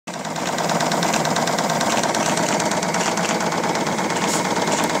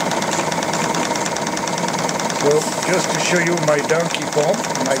just to show you my donkey pump,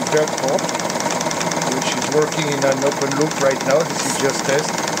 my duck pump, which is working in an open loop right now. This is just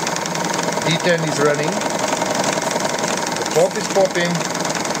test. D10 is running. The pump is pumping.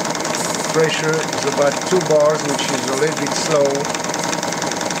 The pressure is about 2 bars, which is a little bit slow.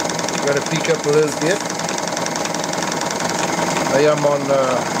 Gotta pick up a little bit. I am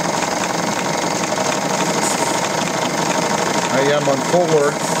on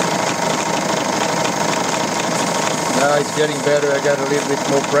forward. Now it's getting better. I got a little bit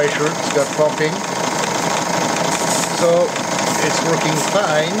more pressure. It's got pumping. So it's working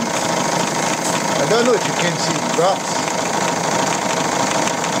fine. I don't know if you can see the drops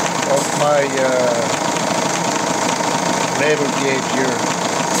of my level gauge here.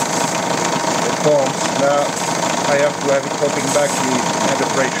 It pumps. Now I have to have it pumping back at the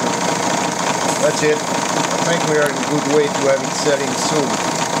pressure. That's it. I think we are in a good way to have it setting soon.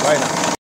 Bye now.